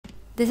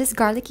This is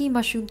garlicky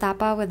mushroom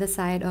tapa with a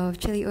side of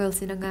chili oil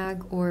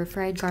sinangag or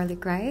fried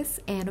garlic rice,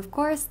 and of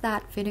course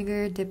that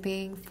vinegar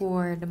dipping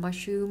for the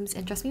mushrooms.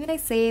 And trust me when I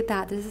say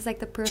that this is like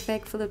the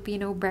perfect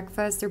Filipino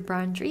breakfast or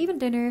brunch or even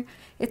dinner.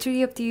 It's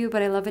really up to you,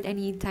 but I love it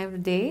any time of the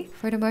day.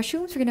 For the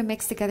mushrooms, we're gonna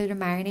mix together the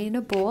marinade in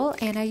a bowl,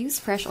 and I use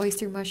fresh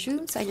oyster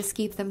mushrooms, so I just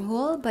keep them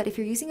whole. But if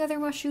you're using other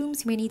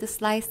mushrooms, you may need to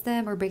slice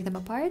them or break them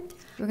apart.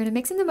 We're gonna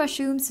mix in the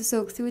mushrooms to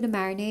soak through the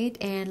marinade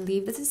and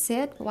leave this to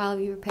sit while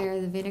we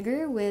prepare the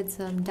vinegar with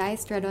some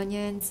diced red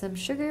onion, some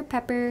sugar,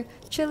 pepper,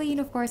 chili,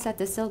 and of course that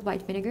distilled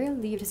white vinegar.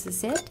 Leave this to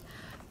sit.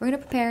 We're gonna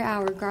prepare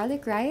our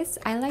garlic rice.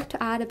 I like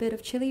to add a bit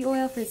of chili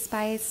oil for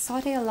spice,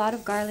 saute a lot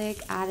of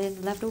garlic, add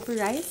in leftover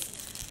rice.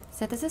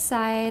 Set this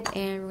aside,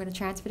 and we're going to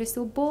transfer this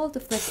to a bowl to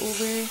flip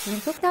over. We're going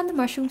to cook down the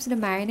mushrooms in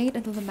the marinade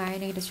until the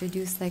marinade is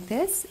reduced like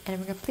this. And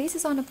we're going to place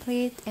this on a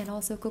plate and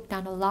also cook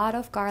down a lot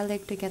of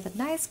garlic to get the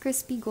nice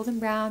crispy golden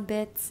brown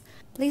bits.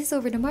 Place this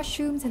over the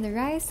mushrooms and the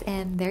rice,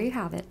 and there you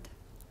have it.